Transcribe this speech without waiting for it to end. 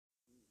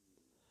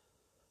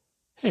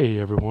Hey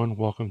everyone,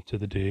 welcome to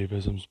the Dave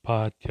Isms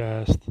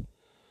podcast.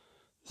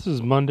 This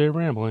is Monday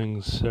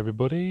Ramblings,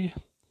 everybody,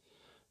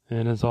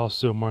 and it's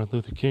also Martin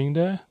Luther King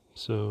Day,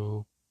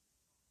 so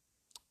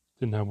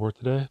didn't have work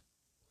today.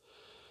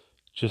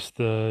 Just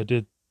did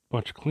a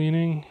bunch of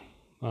cleaning.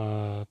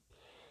 God,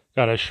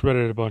 I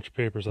shredded a bunch of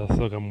papers. I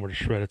still got more to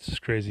shred. It's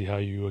just crazy how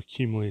you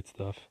accumulate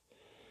stuff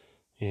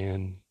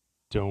and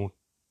don't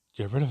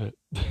get rid of it,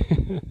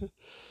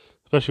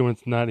 especially when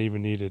it's not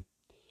even needed.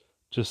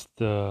 Just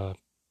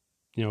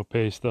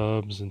pay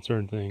stubs and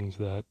certain things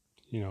that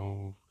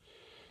you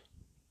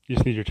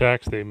just need your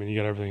tax statement. You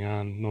got everything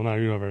on. No, not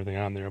you don't have everything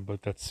on there,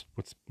 but that's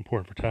what's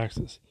important for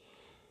taxes.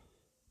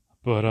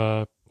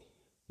 But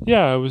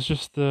yeah, it was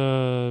just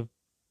 3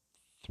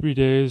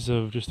 days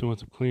of just doing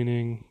some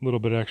cleaning, a little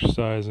bit of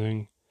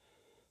exercising.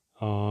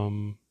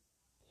 Um,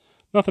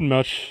 nothing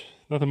much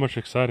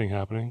exciting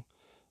happening.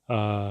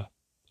 Uh,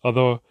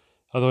 although,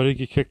 although I did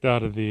get kicked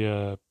out of it's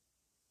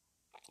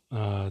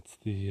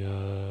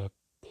the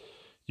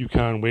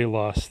Yukon weight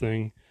loss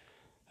thing.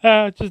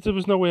 Just there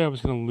was no way I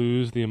was going to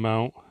lose the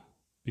amount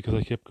because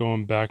I kept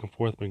going back and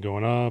forth, been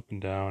going up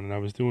and down, and I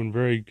was doing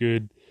very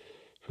good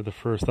for the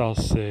first, I'll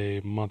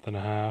say, month and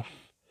a half,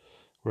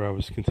 where I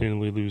was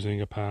continually losing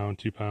a pound,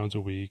 2 pounds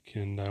a week,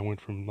 and I went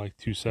from like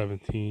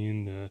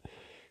 217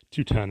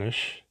 to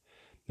 210ish,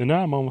 and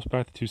now I'm almost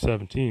back to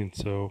 217.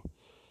 So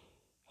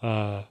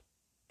I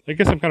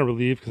guess I'm kind of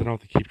relieved because I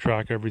don't have to keep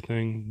track of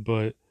everything,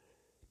 but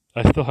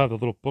I still have the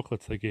little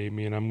booklets they gave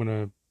me, and I'm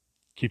gonna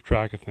keep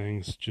track of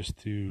things just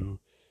to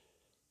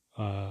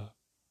uh,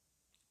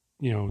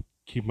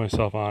 keep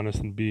myself honest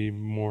and be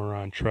more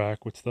on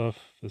track with stuff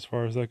as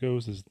far as that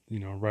goes, is,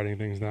 writing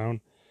things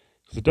down.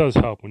 Because it does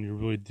help when you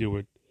really do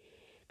it.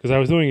 Because I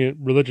was doing it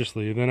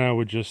religiously, and then I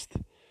would just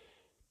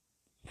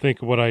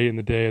think of what I ate in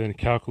the day and then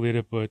calculate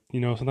it. But,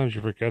 sometimes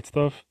you forget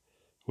stuff,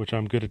 which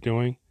I'm good at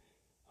doing.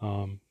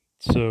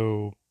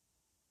 So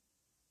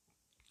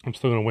I'm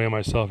still going to weigh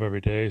myself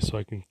every day so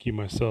I can keep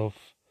myself,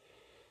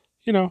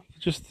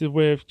 just the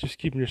way of just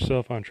keeping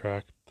yourself on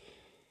track.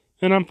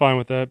 And I'm fine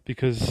with that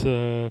because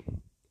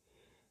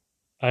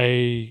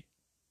I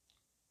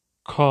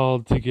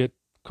called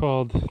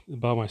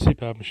about my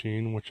CPAP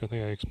machine, which I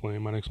think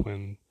might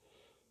explain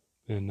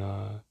in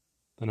an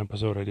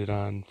episode I did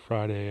on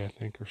Friday, I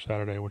think, or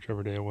Saturday,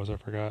 whichever day it was, I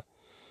forgot.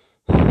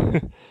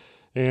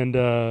 And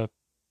the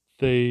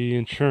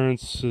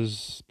insurance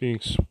is being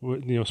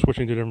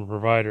switching to a different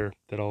provider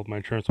that all of my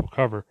insurance will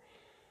cover.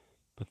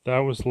 But that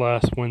was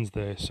last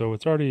Wednesday, so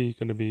it's already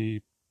going to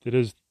be. It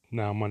is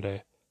now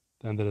Monday.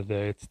 The end of the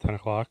day, it's 10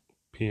 o'clock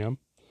p.m.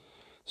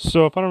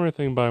 So if I don't have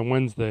anything by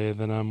Wednesday,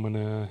 then I'm going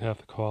to have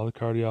to call the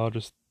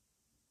cardiologist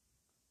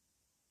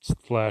 /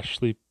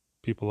 sleep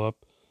people up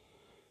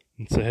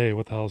and say, hey,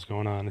 what the hell's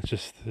going on? It's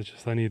just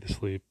I need to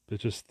sleep. It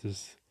just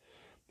is.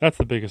 That's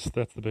the biggest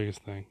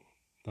thing.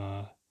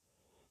 Like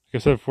I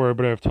said before,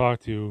 everybody I've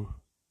talked to,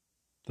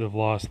 they've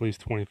lost at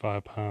least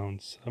 25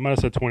 pounds. I might have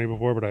said 20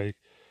 before, but I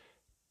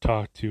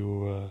talked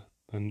to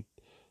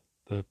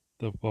the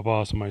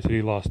boss of my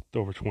city, lost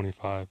over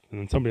 25, and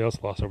then somebody else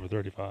lost over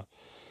 35.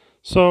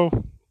 So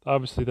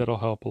obviously that'll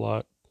help a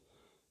lot.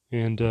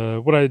 And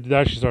what I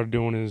actually started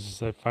doing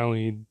is I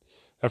finally,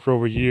 after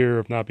over a year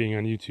of not being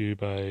on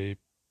YouTube, I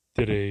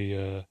did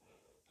a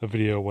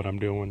video of what I'm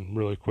doing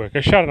really quick.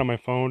 I shot it on my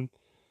phone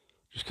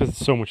just because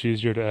it's so much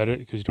easier to edit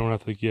because you don't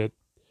have to get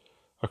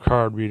a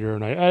card reader,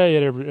 and I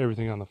edit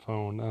everything on the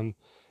phone. And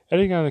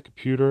editing on the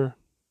computer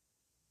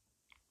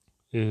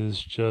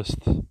is just,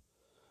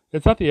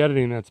 it's not the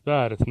editing that's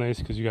bad. It's nice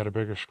because you got a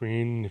bigger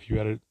screen if you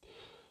edit.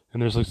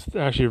 And there's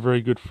actually a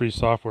very good free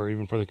software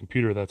even for the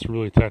computer that's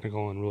really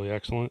technical and really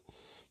excellent.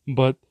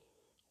 But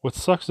what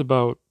sucks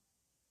about,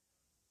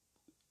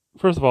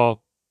 first of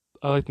all,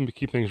 I like them to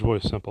keep things really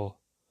simple.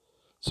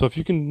 So if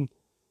you can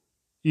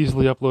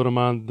easily upload them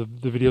on the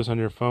videos on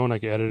your phone, I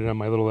can edit it on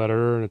my little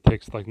editor and it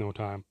takes like no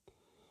time.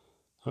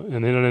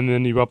 And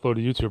then you upload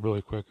to YouTube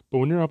really quick. But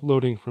when you're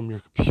uploading from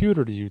your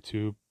computer to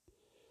YouTube,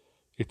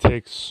 it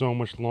takes so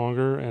much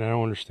longer, and I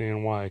don't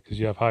understand why, because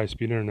you have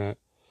high-speed internet.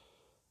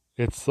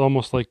 It's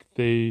almost like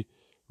they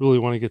really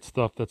want to get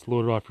stuff that's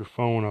loaded off your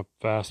phone up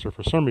faster.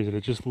 For some reason,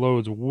 it just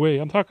loads way.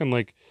 I'm talking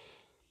like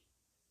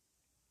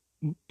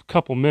a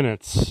couple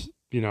minutes,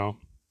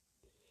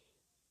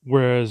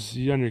 whereas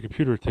on your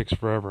computer it takes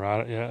forever.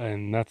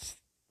 And that's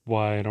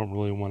why I don't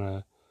really want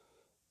to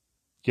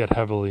get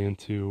heavily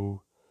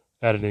into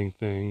editing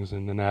things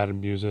and then adding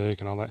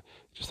music and all that.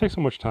 It just takes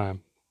so much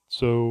time.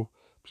 So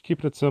just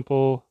keeping it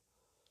simple,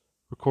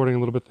 recording a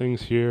little bit of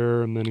things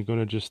here, and then going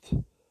to just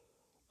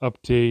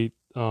update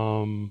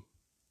the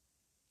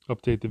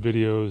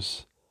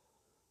videos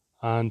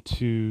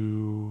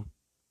onto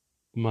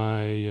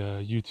my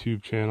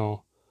YouTube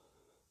channel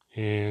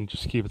and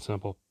just keep it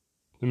simple.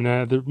 I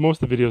mean,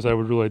 most of the videos I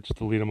would really just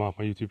delete them off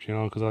my YouTube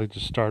channel because I like to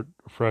start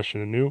fresh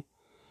and anew.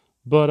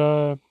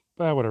 But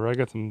whatever. I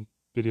got some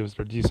videos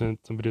that are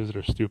decent, some videos that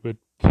are stupid.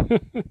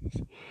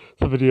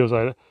 Some videos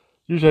I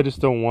usually just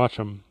don't watch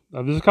them.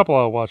 There's a couple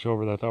I'll watch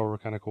over that I thought were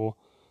kind of cool,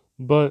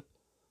 but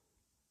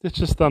it's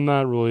just I'm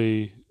not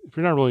really. If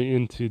you're not really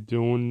into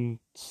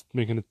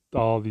making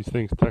all these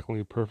things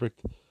technically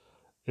perfect,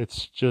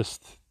 it's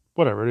just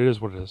whatever. It is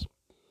what it is.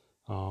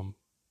 Um,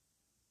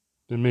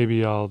 and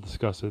maybe I'll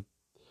discuss it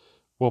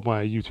what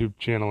my YouTube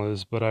channel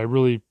is, but I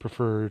really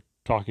prefer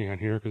talking on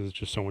here because it's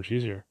just so much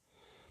easier.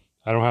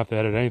 I don't have to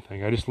edit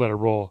anything. I just let it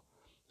roll.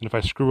 And if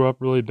I screw up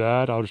really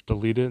bad, I'll just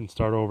delete it and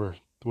start over,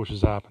 which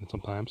has happened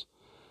sometimes.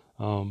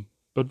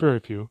 But very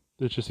few.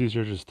 It's just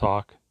easier to just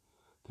talk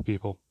to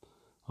people.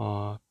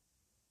 Uh,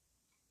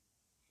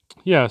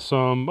 yeah.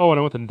 So and I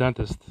went to the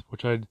dentist,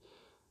 which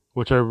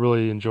I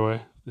really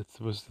enjoy.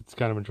 It's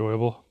kind of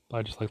enjoyable.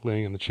 I just like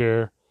laying in the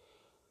chair,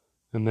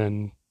 and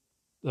then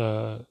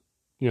uh,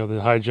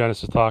 the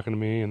hygienist is talking to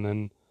me, and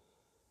then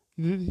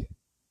it,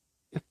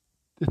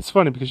 it's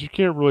funny because you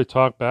can't really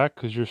talk back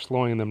because you're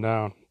slowing them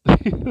down.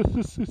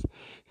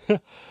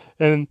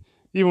 And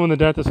even when the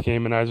dentist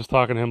came in, I was just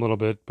talking to him a little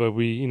bit, but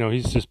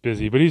he's just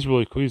busy, but he's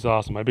really cool. He's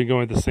awesome. I've been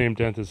going to the same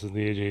dentist since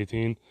the age of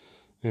 18,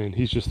 and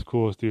he's just the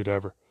coolest dude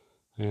ever.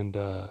 And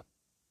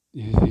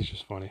he's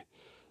just funny.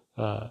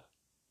 Uh,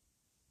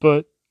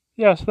 but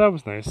yeah, so that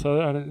was nice. So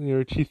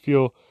your teeth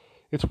feel.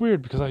 It's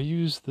weird because I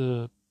use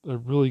a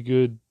really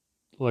good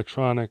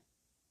electronic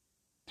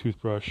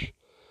toothbrush,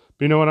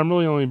 but you know what? I'm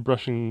really only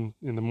brushing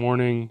in the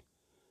morning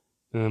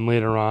and then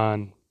later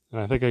on, and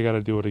I think I got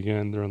to do it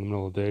again during the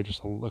middle of the day,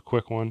 just a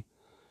quick one.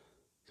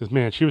 Because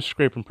man, she was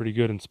scraping pretty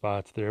good in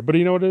spots there. But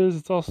you know what it is?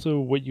 It's also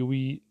what you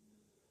eat,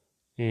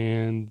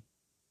 and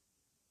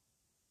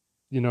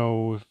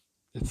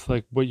it's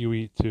like what you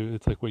eat too.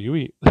 It's like what you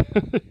eat.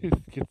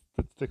 It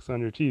sticks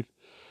on your teeth.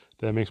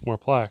 That makes more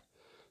plaque.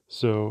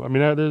 So I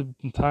mean, there's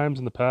been times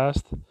in the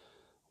past.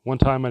 One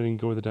time I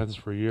didn't go to the dentist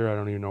for a year. I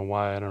don't even know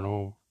why. I don't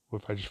know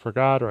if I just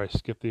forgot or I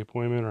skipped the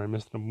appointment or I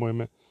missed an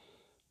appointment.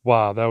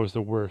 Wow, that was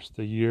the worst.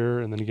 A year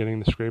and then getting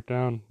the scrape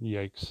down.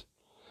 Yikes.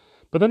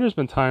 But then there's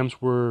been times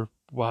where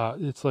wow,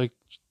 it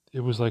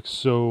was like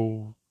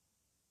so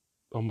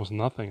almost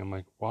nothing. I'm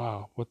like,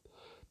 wow, what?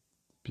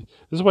 This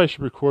is why I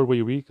should record what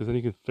you eat because then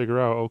you can figure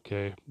out,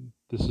 okay,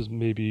 this is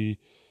maybe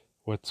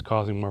what's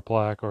causing more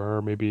plaque,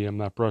 or maybe I'm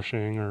not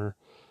brushing, or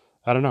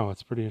I don't know.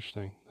 It's pretty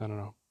interesting. I don't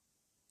know.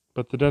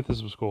 But the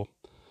dentist was cool.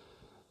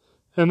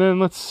 And then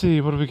let's see,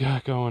 what do we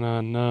got going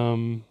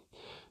on?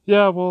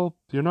 Yeah, well,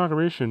 the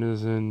inauguration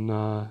is in.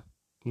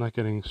 Not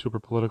getting super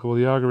political.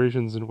 The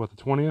inauguration's in the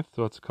 20th,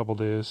 so that's a couple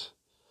days.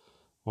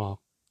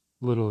 Well,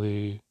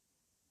 literally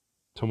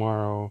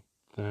tomorrow,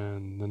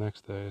 then the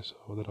next day,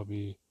 so that'll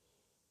be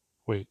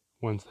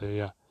Wednesday,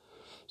 yeah.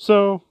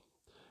 So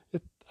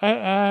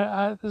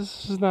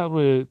this is not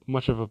really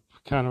much of a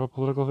kind of a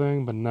political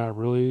thing, but not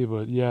really.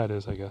 But yeah, it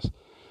is, I guess.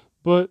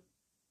 But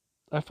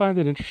I find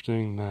it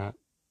interesting that,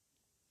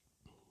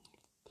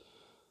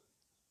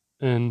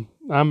 and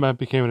I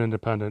became an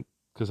independent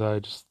because I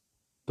just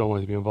don't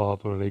like to be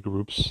involved with any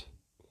groups.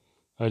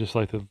 I just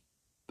like to,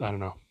 I don't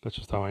know. That's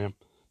just how I am.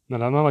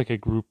 And I'm not like a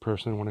group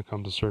person when it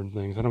comes to certain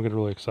things. I don't get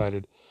really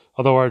excited.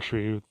 Although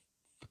archery,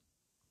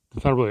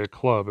 it's not really a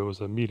club; it was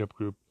a meetup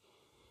group.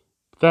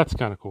 But that's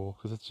kind of cool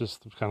because it's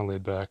just kind of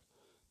laid back.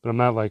 But I'm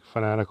not like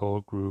fanatical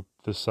group.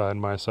 This side,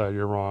 my side,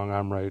 you're wrong,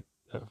 I'm right.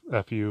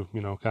 F you,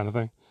 kind of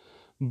thing.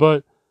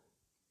 But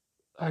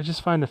I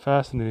just find it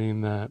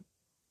fascinating that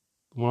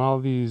when all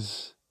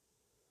these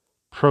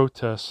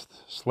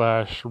protests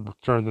slash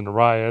turned into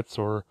riots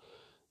or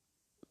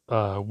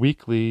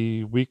week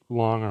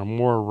long or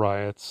more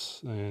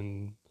riots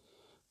and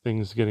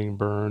things getting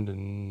burned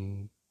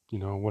and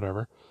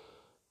whatever.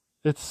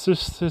 It's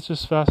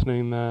just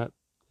fascinating that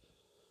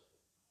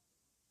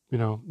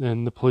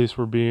and the police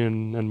were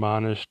being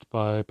admonished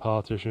by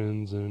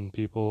politicians and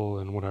people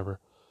and whatever.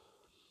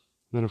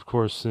 And then of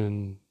course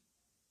in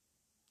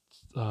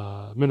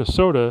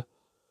Minnesota,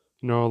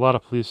 a lot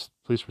of police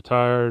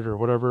retired or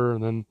whatever,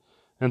 and then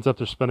ends up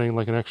they're spending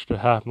like an extra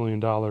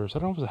 $500,000. I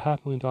don't know if it was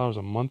 $500,000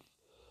 a month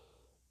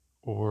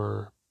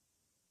or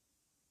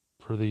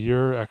for the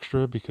year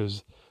extra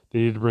because they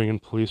needed to bring in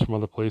police from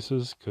other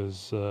places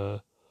because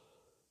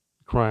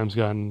crime's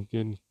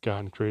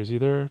gotten crazy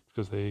there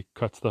because they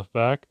cut stuff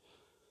back.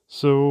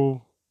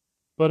 So,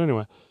 but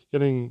anyway,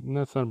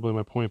 that's not really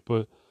my point,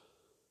 but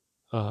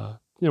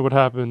what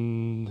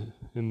happened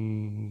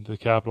in the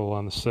Capitol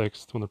on the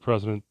 6th when the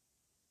president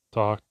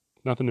talked,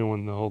 not the new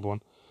one, the old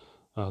one.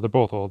 They're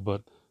both old,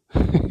 but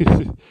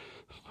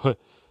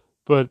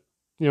but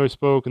he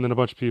spoke, and then a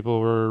bunch of people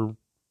were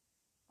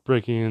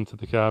breaking into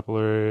the Capitol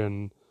area,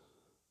 and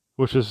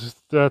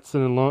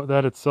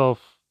that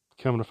itself.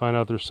 Coming to find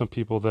out, there's some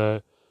people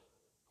that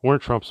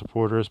weren't Trump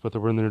supporters, but they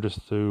were in there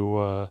just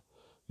to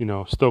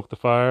stoke the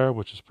fire,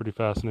 which is pretty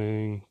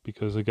fascinating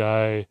because a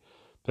guy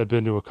had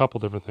been to a couple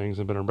different things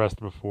and been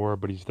arrested before,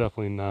 but he's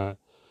definitely not.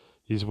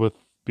 He's with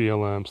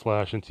BLM /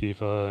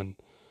 Antifa and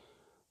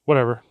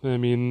whatever. I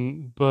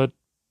mean, but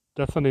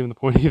that's not even the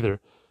point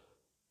either.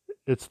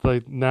 It's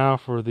like now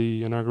for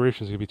the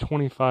inauguration, there's going to be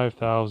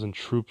 25,000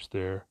 troops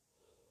there,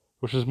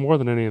 which is more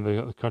than any of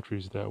the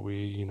countries that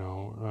we,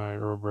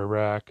 or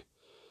Iraq.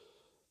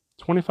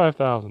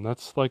 25,000.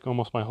 That's like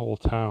almost my whole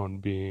town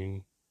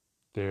being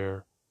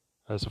there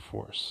as a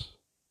force.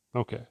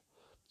 Okay.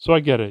 So I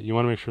get it. You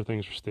want to make sure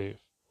things are safe.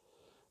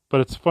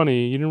 But it's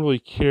funny, you didn't really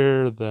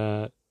care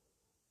that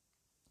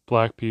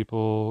black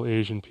people,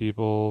 Asian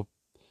people,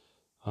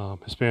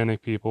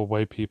 Hispanic people,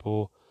 white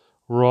people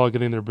were all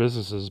getting their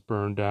businesses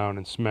burned down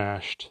and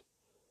smashed.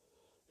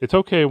 It's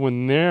okay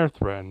when they're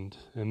threatened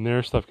and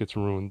their stuff gets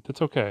ruined.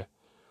 It's okay.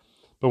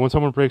 But when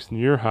someone breaks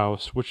into your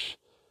house, which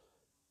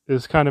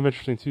is kind of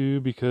interesting too,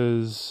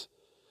 because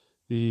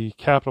the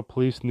Capitol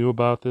Police knew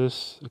about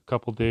this a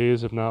couple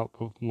days, if not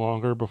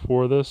longer,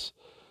 before this,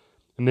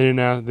 and they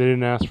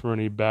didn't ask for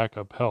any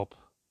backup help.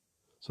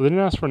 So they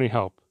didn't ask for any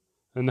help,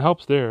 and the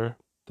help's there.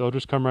 They'll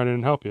just come right in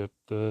and help you.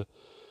 The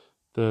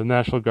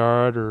National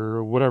Guard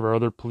or whatever,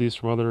 other police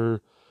from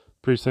other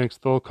precincts,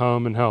 they'll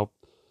come and help.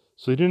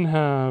 So you didn't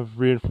have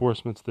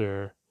reinforcements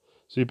there.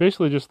 So you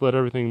basically just let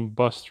everything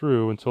bust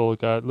through until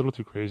it got a little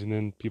too crazy, and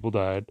then people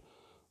died.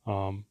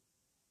 Um,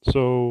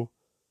 so,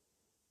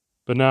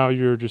 but now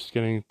you're just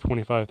getting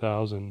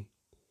 25,000,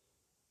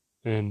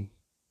 and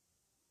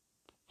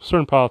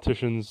certain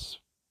politicians,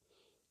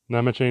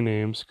 not mentioning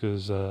names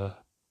because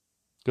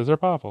they're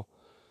powerful,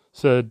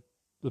 said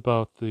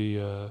about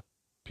the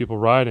people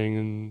rioting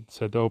and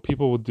said, "Oh,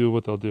 people will do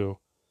what they'll do."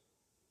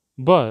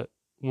 But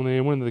when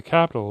they went to the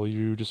Capitol,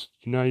 you're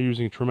now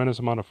using a tremendous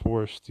amount of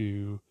force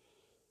to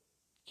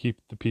keep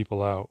the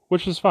people out,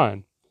 which is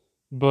fine.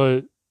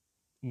 But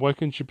why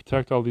couldn't you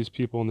protect all these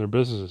people and their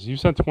businesses? You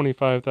sent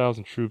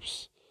 25,000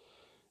 troops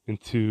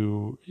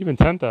into even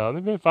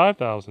 10,000, even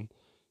 5,000.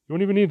 You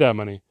wouldn't even need that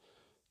many.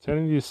 10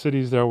 of these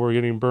cities that were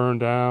getting burned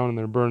down, and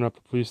they're burning up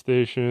the police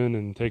station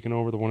and taking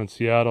over the one in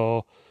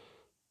Seattle.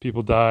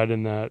 People died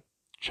in that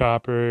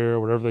chopper or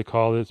whatever they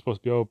called it. It's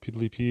supposed to be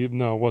PDP.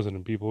 No, it wasn't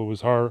in people. It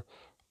was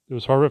It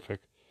was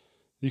horrific.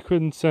 You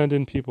couldn't send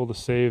in people to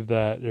save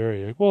that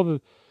area. Well, they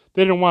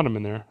didn't want them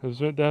in there.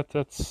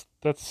 That's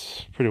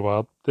pretty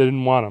wild. They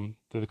didn't want them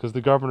because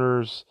the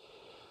governors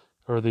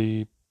or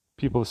the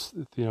people,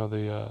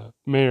 the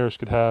mayors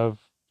could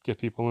get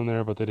people in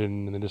there, but they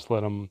didn't, and they just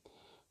let them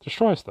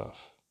destroy stuff.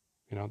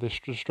 They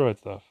destroyed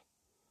stuff,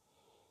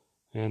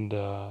 and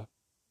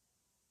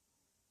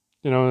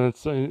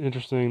it's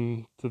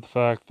interesting to the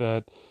fact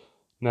that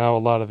now a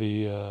lot of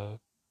the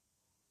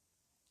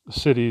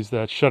cities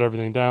that shut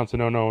everything down say,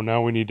 no,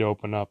 now we need to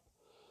open up.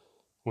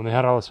 When they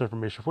had all this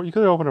information before, you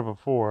could have opened up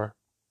before,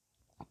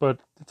 but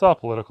it's all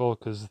political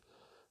because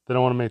they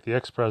don't want to make the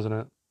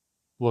ex-president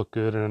look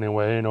good in any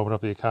way and open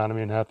up the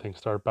economy and have things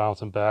start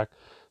bouncing back.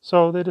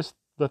 So they just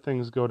let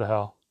things go to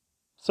hell.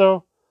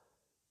 So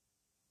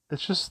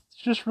it's you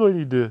just really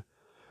need to.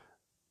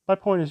 My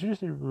point is, you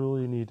just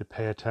really need to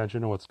pay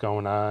attention to what's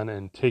going on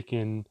and take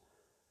in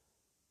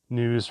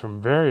news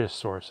from various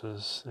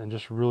sources and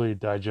just really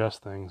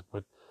digest things.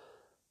 But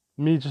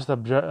me just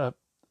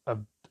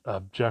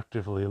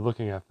objectively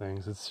looking at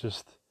things, it's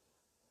just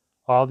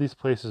all these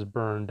places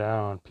burned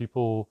down.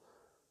 People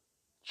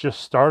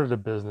just started a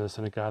business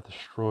and it got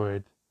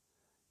destroyed,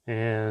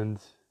 and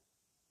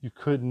you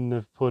couldn't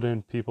have put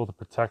in people to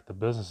protect the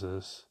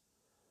businesses,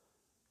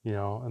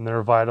 and they're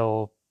a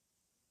vital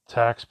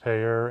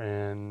taxpayer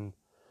and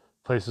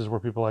places where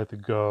people like to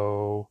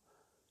go,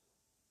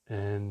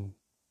 and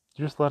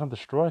you just let them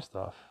destroy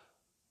stuff.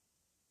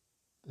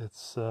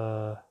 It's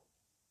kind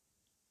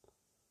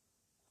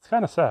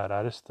of sad.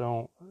 I just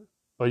don't.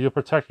 But you'll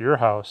protect your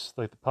house,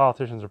 like the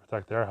politicians will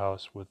protect their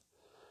house with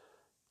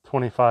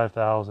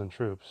 25,000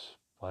 troops.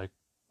 Like,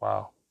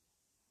 wow.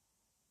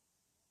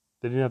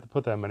 They didn't have to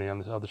put that many on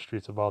the other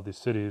streets of all these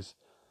cities,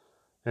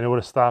 and it would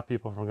have stopped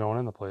people from going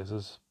into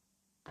places.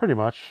 Pretty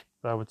much,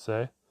 I would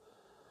say.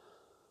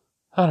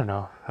 I don't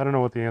know. I don't know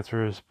what the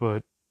answer is,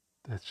 but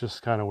it's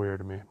just kind of weird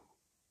to me.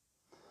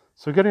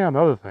 So getting on to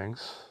other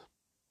things,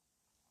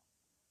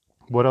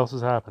 what else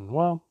has happened?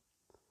 Well,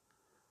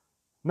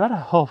 not a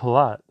hell of a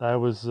lot. I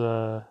was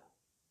I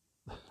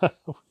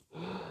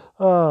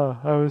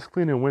was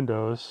cleaning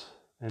windows,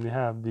 and you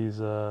have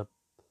these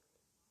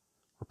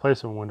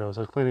replacement windows.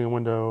 I was cleaning a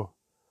window.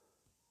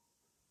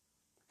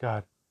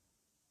 God,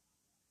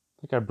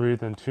 I think I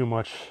breathed in too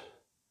much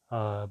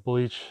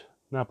bleach.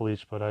 Not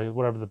bleach, but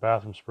whatever the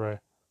bathroom spray. I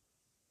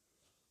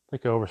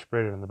think I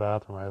oversprayed it in the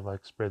bathroom. I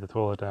sprayed the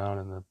toilet down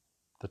in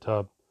the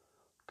tub.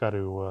 Got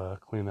to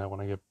clean that when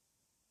I get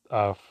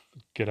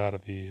out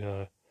of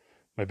the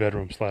my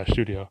bedroom /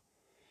 studio.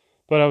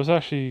 But I was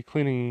actually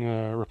cleaning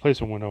a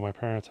replacement window at my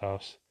parents'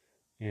 house,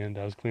 and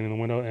I was cleaning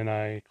the window, and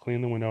I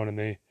cleaned the window,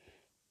 and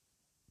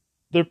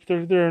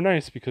they're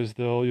nice because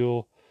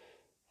you'll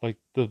like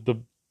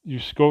you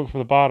go from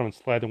the bottom and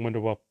slide the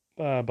window up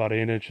about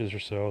 8 inches or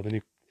so. Then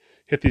you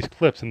hit these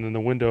clips, and then the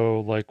window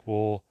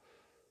will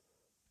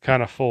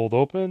kind of fold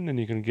open, and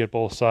you can get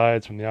both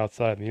sides from the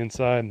outside and the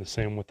inside. And the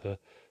same with the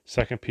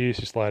second piece,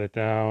 you slide it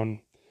down,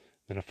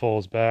 then it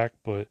folds back.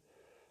 But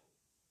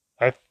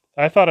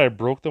I thought I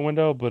broke the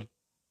window, but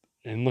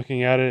in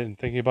looking at it and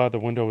thinking about it, the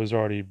window was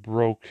already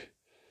broke.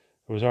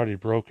 It was already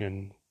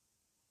broken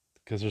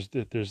because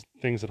there's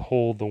things that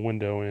hold the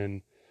window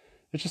in.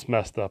 It's just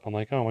messed up. I'm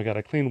like, oh my god,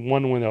 I cleaned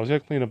one window. I was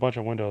gonna clean a bunch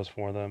of windows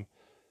for them.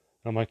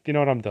 And I'm like, you know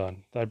what, I'm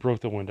done. I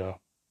broke the window.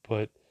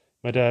 But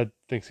my dad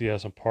thinks he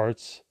has some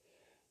parts.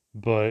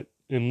 But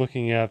in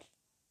looking at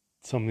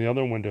some of the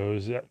other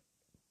windows, it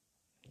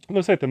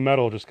looks like the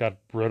metal just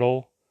got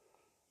brittle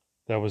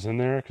that was in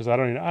there. Because I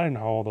don't know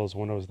how all those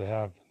windows they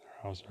have in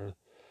their house are.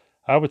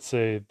 I would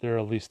say they're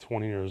at least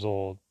 20 years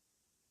old.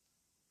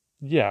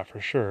 Yeah, for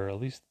sure. At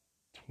least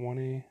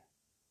 20.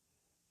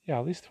 Yeah,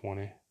 at least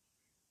 20.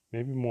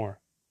 Maybe more.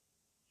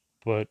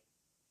 But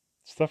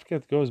stuff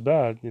goes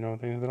bad. They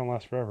don't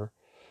last forever.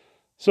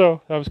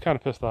 So I was kind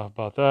of pissed off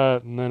about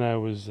that. And then I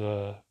was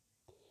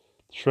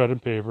shredding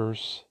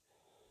papers.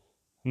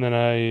 And then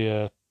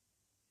I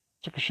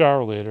took a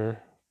shower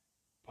later.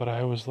 But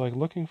I was like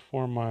looking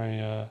for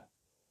my.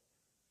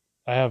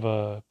 I have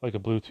a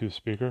Bluetooth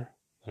speaker,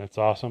 and it's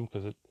awesome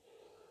because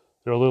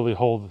it'll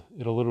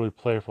literally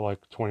play for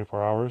like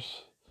 24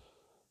 hours,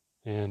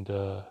 and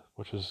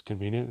which is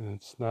convenient, and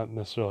it's not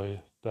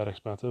necessarily that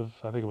expensive.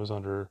 I think it was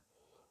under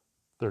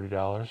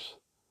 $30.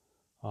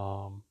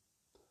 Um,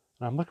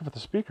 and I'm looking for the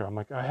speaker. I'm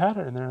like, I had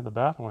it in there in the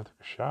bathroom when I took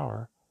a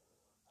shower.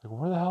 Like,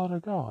 where the hell did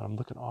it go? And I'm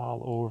looking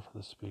all over for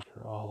the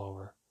speaker, all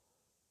over.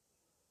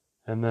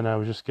 And then I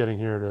was just getting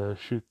here to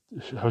shoot.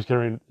 I was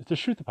getting ready to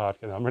shoot the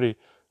podcast. I'm ready.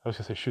 I was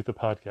gonna say shoot the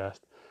podcast,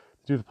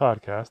 to do the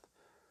podcast.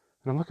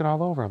 And I'm looking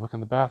all over. I'm looking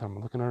in the bathroom.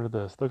 I'm looking under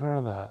this, looking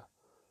under that.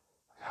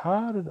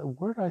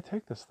 Where did I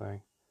take this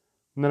thing?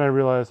 And then I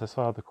realized I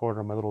saw it at the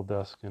corner of my little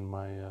desk in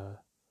my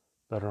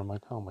bedroom. I'm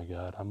like, oh my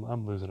god,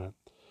 I'm losing it.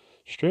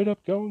 Straight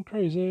up going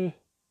crazy.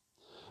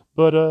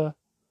 But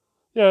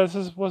yeah,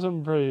 this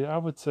wasn't very. I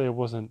would say it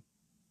wasn't.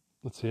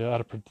 Let's see,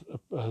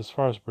 as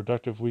far as a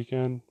productive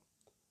weekend,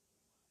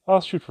 I'll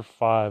shoot for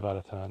 5 out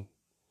of 10.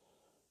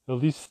 At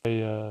least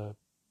I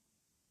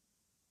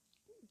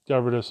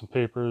got rid of some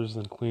papers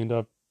and cleaned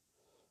up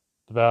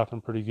the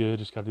bathroom pretty good.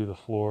 Just got to do the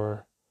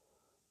floor.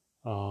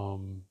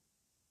 Um,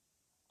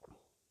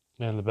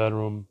 and the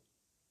bedroom.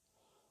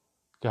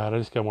 God, I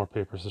just got more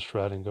papers to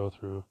shred and go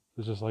through.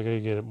 It's just like I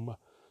get it.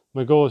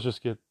 My goal is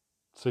just get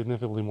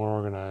significantly more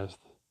organized.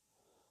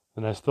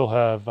 And I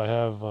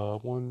have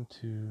one,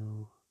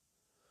 two,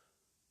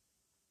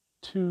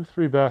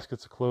 three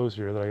baskets of clothes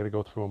here that I got to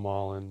go through them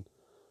all. And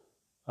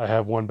I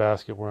have one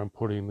basket where I'm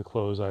putting the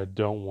clothes I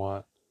don't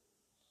want.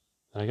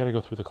 And I got to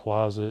go through the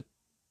closet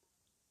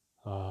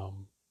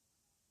um,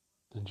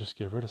 and just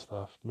get rid of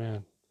stuff,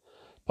 man.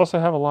 Plus, I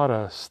have a lot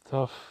of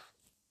stuff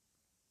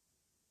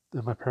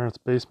in my parents'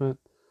 basement,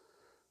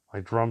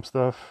 like drum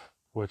stuff,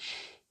 which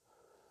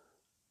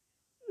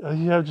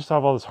you just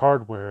have all this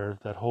hardware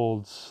that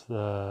holds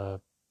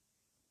the,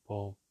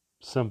 well,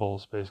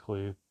 cymbals,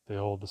 basically. They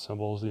hold the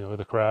cymbals,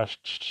 the crash.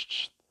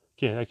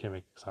 I can't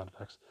make sound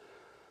effects.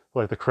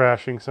 Like the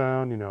crashing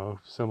sound,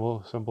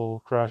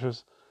 cymbal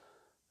crashes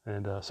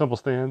and cymbal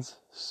stands.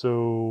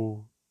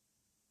 So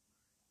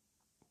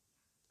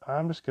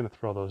I'm just gonna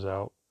throw those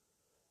out.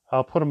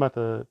 I'll put them at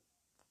the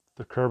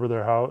curb of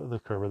their house. The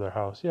curb of their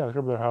house. Yeah, the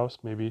curb of their house.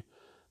 Maybe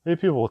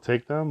people will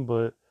take them,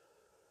 but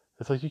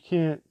it's like you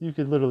can't. You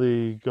could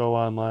literally go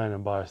online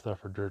and buy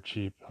stuff for dirt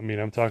cheap. I mean,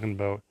 I'm talking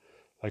about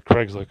like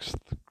Craigslist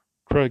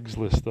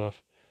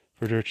stuff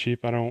for dirt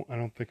cheap. I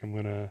don't think I'm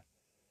gonna.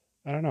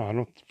 I don't know. I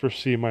don't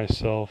foresee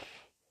myself,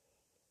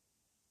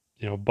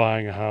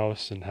 buying a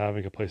house and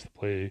having a place to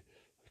play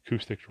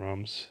acoustic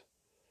drums.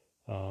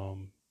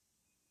 Um,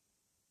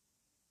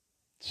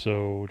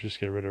 so just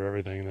get rid of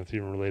everything that's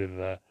even related to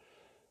that.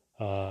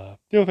 The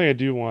only thing I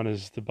do want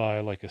is to buy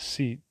like a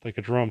seat, like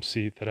a drum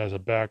seat that has a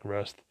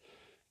backrest,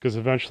 because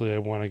eventually I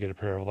want to get a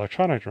pair of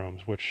electronic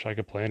drums, which I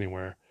could play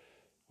anywhere,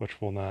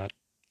 which will not,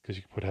 because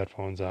you can put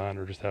headphones on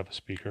or just have a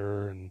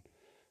speaker and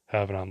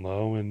have it on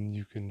low, and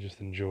you can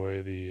just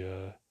enjoy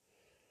the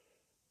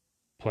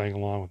playing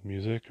along with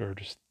music or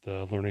just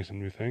learning some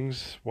new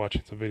things,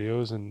 watching some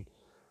videos, and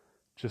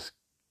just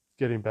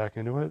getting back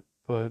into it.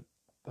 But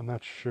I'm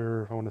not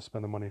sure if I want to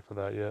spend the money for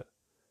that yet.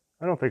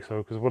 I don't think so,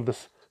 because what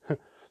this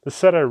the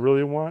set I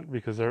really want,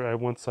 because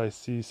once I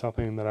see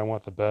something that I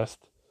want the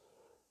best,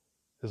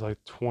 is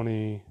like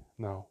 20.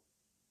 No,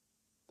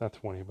 not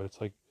 20, but it's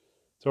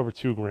over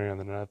 $2,000,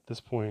 and at this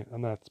point,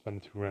 I'm not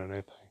spending $2,000 on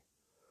anything.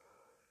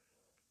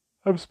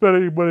 I'm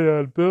spending money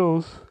on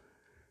bills.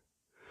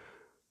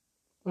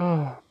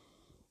 Because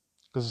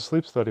the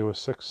sleep study was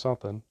 6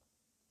 something,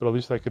 but at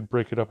least I could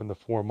break it up into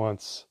 4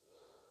 months,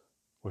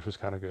 which was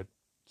kind of good.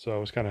 So I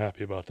was kind of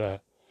happy about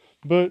that.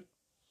 But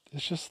it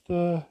just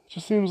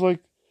seems like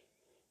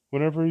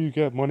whenever you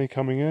get money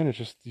coming in,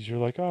 you're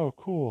like, oh,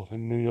 cool,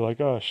 and then you're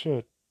like, oh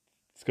shit,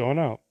 it's going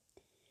out.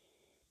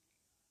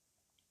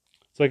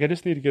 It's like I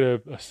just need to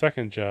get a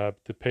second job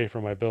to pay for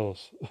my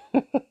bills.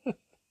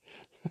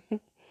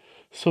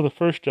 So the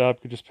first job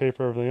could just pay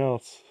for everything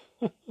else.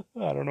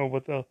 I don't know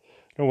what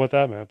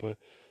that meant, but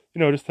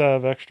just to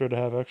have extra,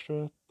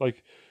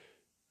 like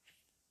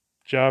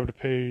job to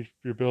pay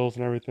your bills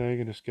and everything,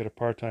 and just get a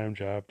part-time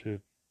job to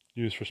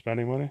use for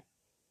spending money.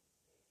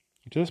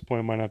 Which at this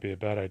point might not be a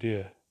bad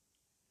idea.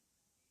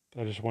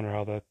 I just wonder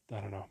how that. I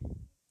don't know.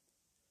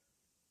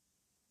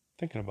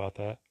 Thinking about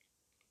that,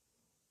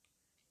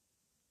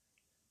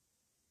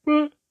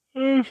 but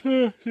I'm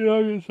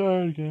getting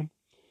tired again.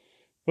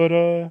 But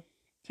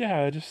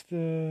yeah, I just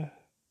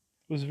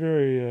was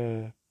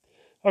very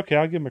okay.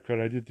 I'll give him a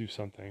credit. I did do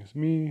some things.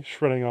 Me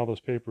shredding all those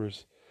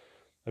papers,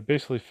 I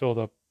basically filled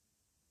up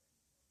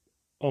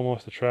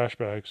almost a trash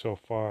bag so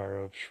far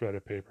of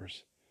shredded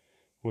papers,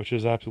 which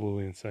is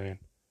absolutely insane.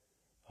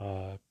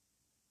 Uh,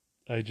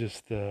 I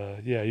just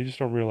yeah, you just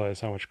don't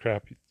realize how much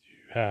crap you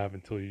have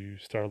until you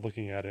start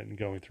looking at it and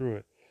going through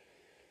it.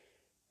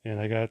 And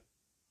I got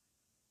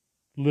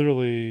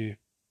literally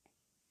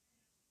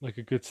like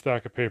a good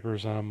stack of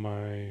papers on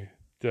my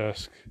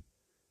desk, and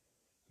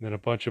then a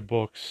bunch of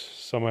books.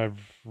 Some I've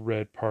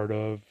read part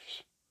of,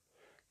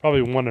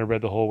 probably one I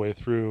read the whole way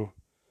through.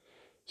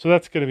 So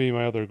that's going to be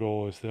my other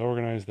goal, is to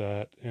organize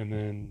that. And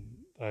then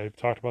I've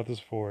talked about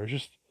this before,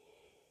 just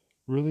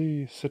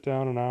really sit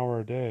down an hour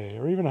a day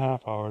or even a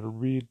half hour to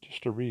read,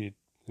 just to read.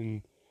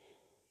 And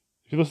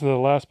if you listen to the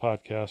last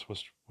podcast,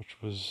 which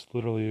was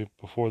literally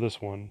before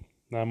this one,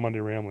 not Monday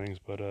Ramblings,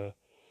 but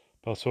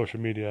about social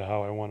media,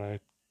 how I want to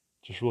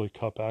just really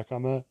cut back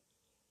on that,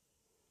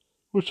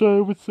 which I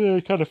would say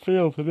I kind of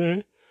failed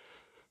today.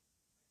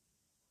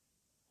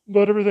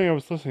 But everything I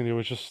was listening to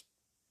was just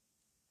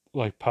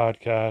like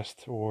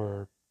podcast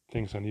or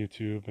things on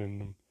YouTube,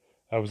 and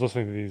I was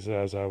listening to these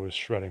as I was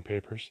shredding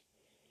papers.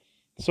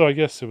 So I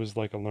guess it was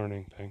like a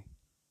learning thing,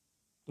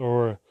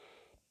 or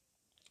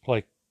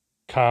like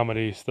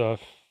comedy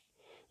stuff.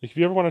 Like if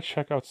you ever want to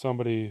check out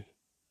somebody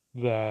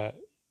that,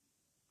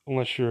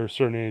 unless you're a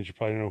certain age, you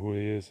probably know who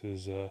he is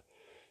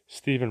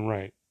Stephen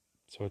Wright.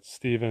 So it's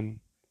Stephen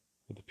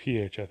with a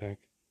PH, I think,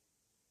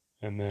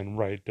 and then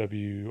Wright,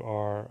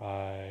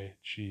 WRIGHT.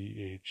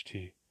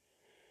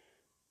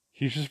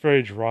 He's just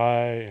very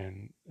dry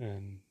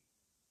and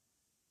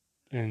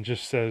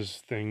just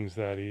says things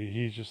that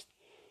he just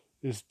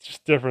is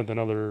just different than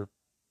other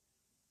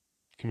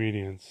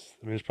comedians.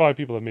 I mean, there's probably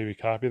people that maybe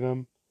copy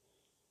them,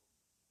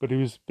 but he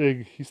was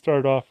big. He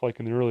started off like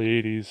in the early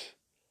 '80s.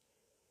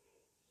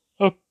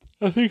 Up,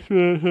 I think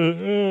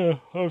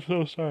I'm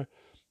so sorry.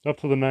 Up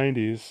to the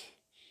 '90s.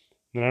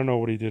 And I don't know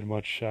what he did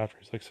much after.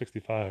 He's like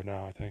 65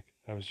 now, I think.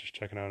 I was just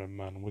checking out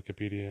him on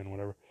Wikipedia and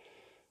whatever.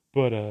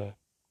 But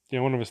yeah,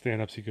 one of his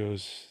stand-ups,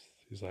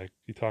 he's like,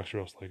 he talks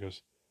real slow. He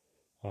goes,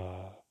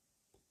 uh,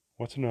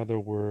 "What's another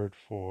word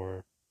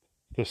for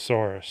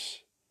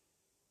thesaurus?"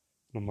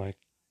 And I'm like,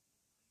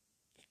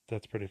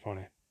 "That's pretty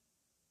funny."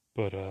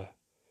 But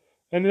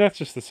and that's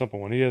just the simple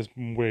one. He has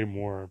way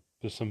more.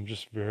 There's some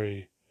just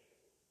very.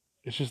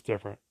 It's just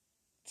different.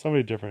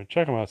 Somebody different.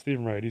 Check him out,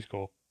 Stephen Wright. He's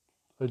cool.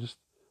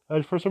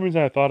 For some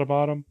reason, I thought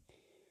about him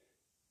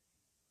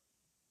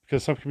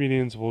because some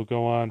comedians will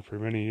go on for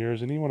many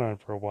years, and he went on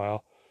for a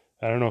while.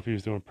 I don't know if he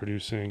was doing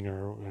producing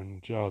or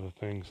and other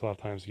things. A lot of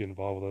times, you get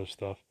involved with other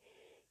stuff.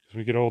 Because when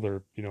you get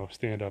older,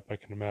 stand up, I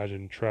can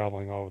imagine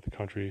traveling all over the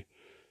country.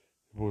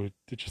 It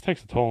just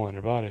takes a toll on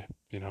your body,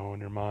 and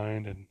your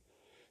mind, and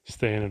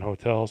staying in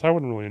hotels. I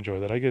wouldn't really enjoy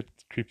that. I get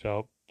creeped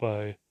out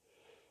by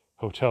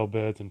hotel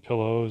beds and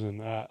pillows,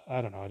 and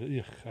I don't know.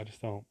 I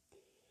just don't.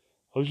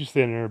 I'll just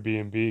stay in an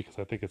Airbnb because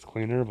I think it's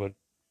cleaner, but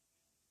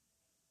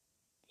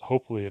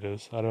hopefully it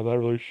is. I'm not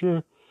really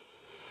sure.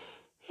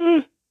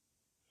 Now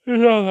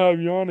that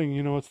I'm yawning,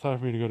 it's time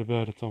for me to go to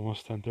bed. It's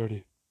almost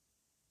 10:30.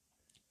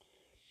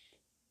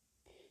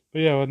 But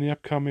yeah, in the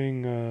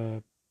upcoming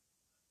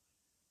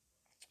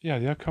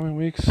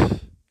weeks,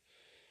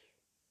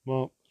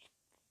 well,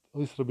 at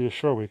least it'll be a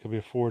short week. It'll be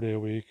a 4-day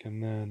week,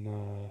 and then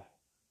let's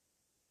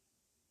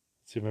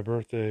see, my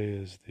birthday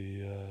is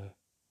the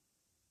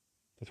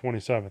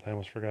 27th. I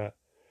almost forgot.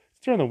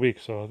 It's during the week,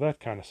 so that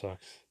kind of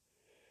sucks.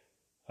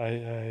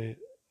 I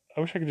I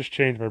wish I could just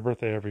change my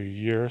birthday every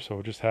year, so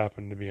it just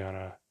happened to be on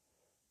a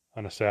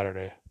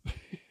Saturday.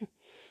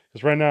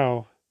 Because right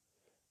now,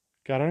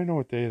 God, I don't know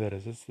what day that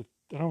is. I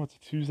don't know if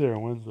it's a Tuesday or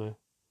Wednesday.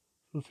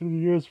 So it's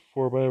been years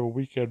before, but I have a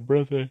weekend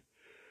birthday.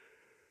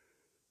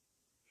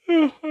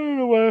 I don't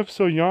know why I'm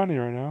so yawny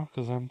right now,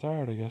 because I'm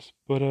tired, I guess.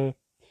 But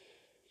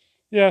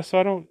yeah, so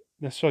I don't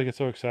necessarily get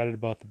so excited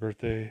about the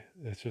birthday.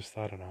 It's just,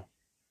 I don't know.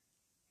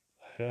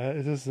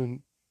 It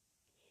doesn't.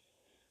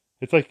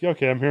 It's like,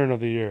 okay, I'm here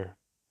another year.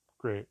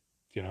 Great,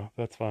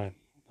 that's fine.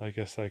 I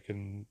guess I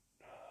can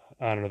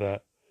honor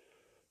that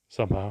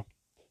somehow.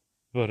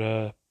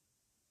 But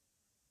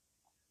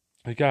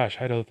gosh,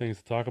 I had other things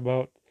to talk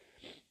about.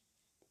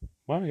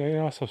 Wow, I got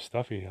all so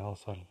stuffy all of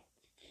a sudden.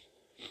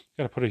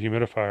 Got to put a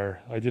humidifier.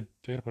 I did.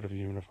 I got to put a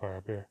humidifier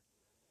up here.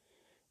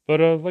 But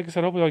like I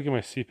said, hopefully I'll get my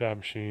CPAP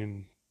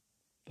machine.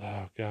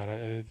 Oh God,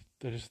 I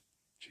just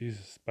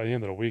Jesus. By the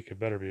end of the week, it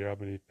better be. I'm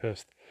gonna be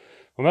pissed.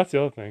 Well, that's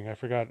the other thing. I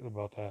forgot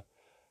about that.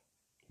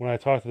 When I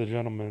talked to the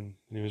gentleman,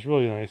 and he was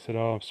really nice, I said,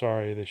 "Oh, I'm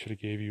sorry. They should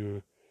have gave you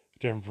a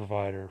different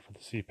provider for the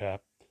CPAP."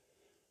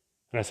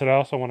 And I said, "I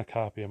also want a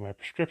copy of my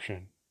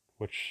prescription,"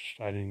 which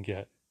I didn't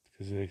get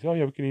because they said, "Oh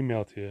yeah, we can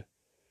email it to you."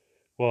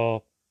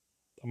 Well,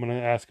 I'm gonna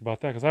ask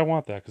about that because I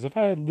want that. Because if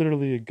I had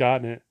literally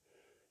gotten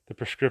the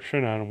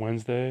prescription on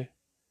Wednesday,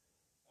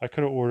 I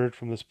could have ordered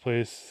from this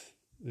place.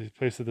 This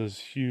place that does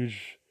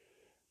huge,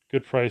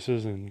 good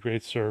prices and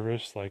great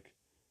service. Like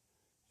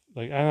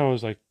like I don't know,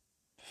 it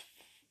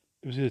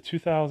was either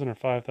 2,000 or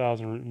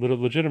 5,000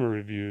 legitimate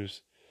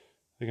reviews,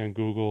 I think on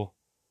Google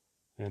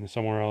and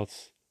somewhere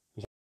else.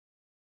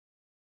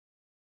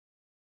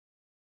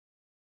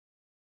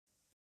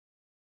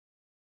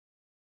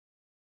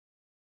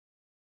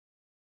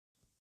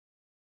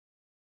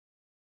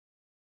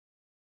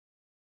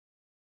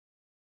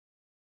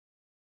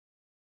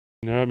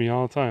 At me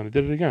all the time. They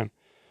did it again.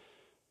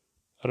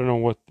 I don't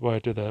know why I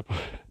did that,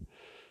 but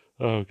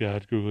oh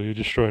god, Google, you're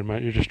destroying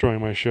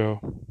my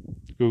show.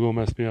 Google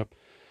messed me up.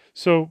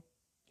 So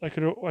I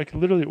could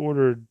literally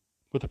order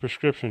with a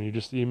prescription. You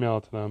just email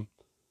it to them,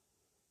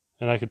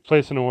 and I could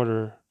place an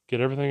order, get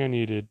everything I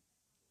needed,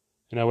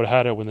 and I would have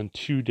had it within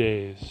 2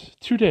 days.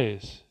 2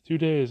 days. 2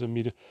 days of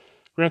me to.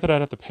 Granted, I'd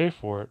have to pay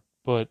for it,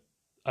 but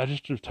I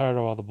just was tired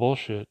of all the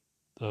bullshit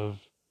of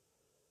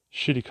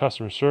shitty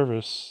customer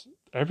service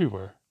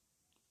everywhere.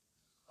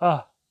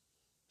 Ah,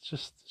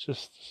 it's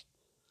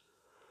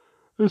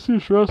too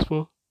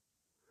stressful.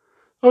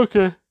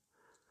 Okay,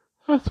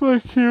 that's my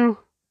cue.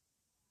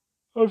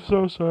 I'm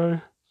so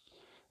sorry.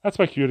 That's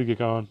my cue to get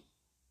going.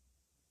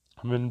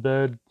 I'm in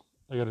bed.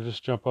 I gotta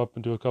just jump up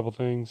and do a couple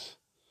things.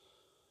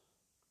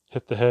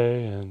 Hit the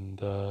hay and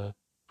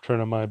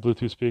turn on my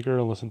Bluetooth speaker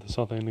and listen to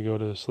something to go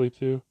to sleep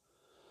to.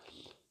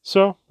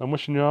 So, I'm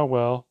wishing you all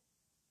well.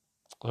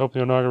 I hope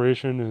the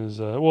inauguration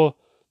is, well,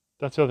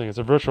 that's the other thing. It's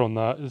a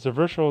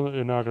virtual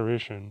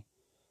inauguration.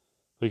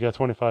 We got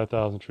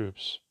 25,000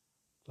 troops.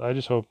 I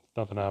just hope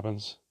nothing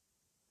happens.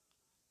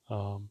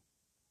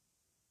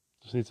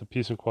 Just need some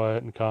peace and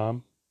quiet and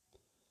calm.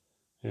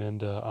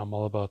 And I'm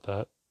all about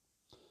that.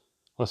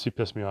 Unless you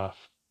piss me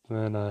off.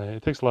 Then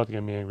it takes a lot to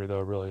get me angry, though,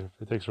 really.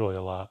 It takes really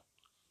a lot.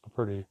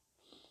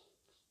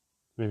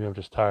 Maybe I'm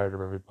just tired of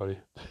everybody.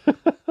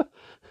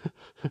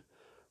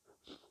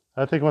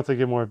 I think once I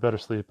get better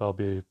sleep, I'll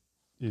be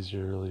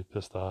really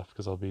pissed off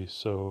because I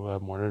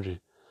have more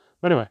energy.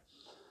 But anyway,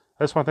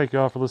 I just want to thank you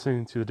all for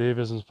listening to the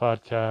Davisms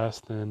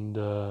podcast, and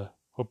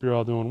hope you're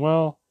all doing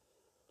well.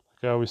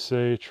 Like I always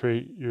say,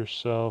 treat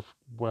yourself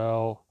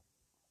well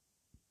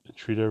and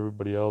treat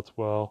everybody else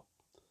well,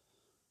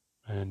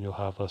 and you'll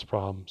have less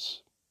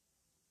problems.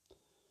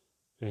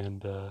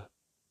 And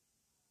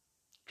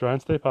try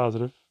and stay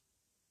positive.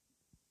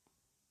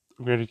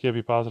 Granted, you can't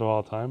be positive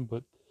all the time,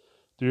 but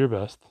do your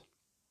best.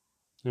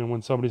 And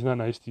when somebody's not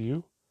nice to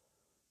you,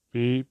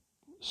 be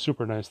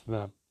super nice to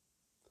them.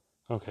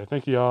 Okay,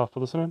 thank you all for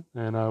listening,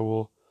 and I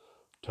will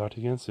talk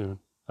to you again soon.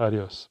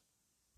 Adios.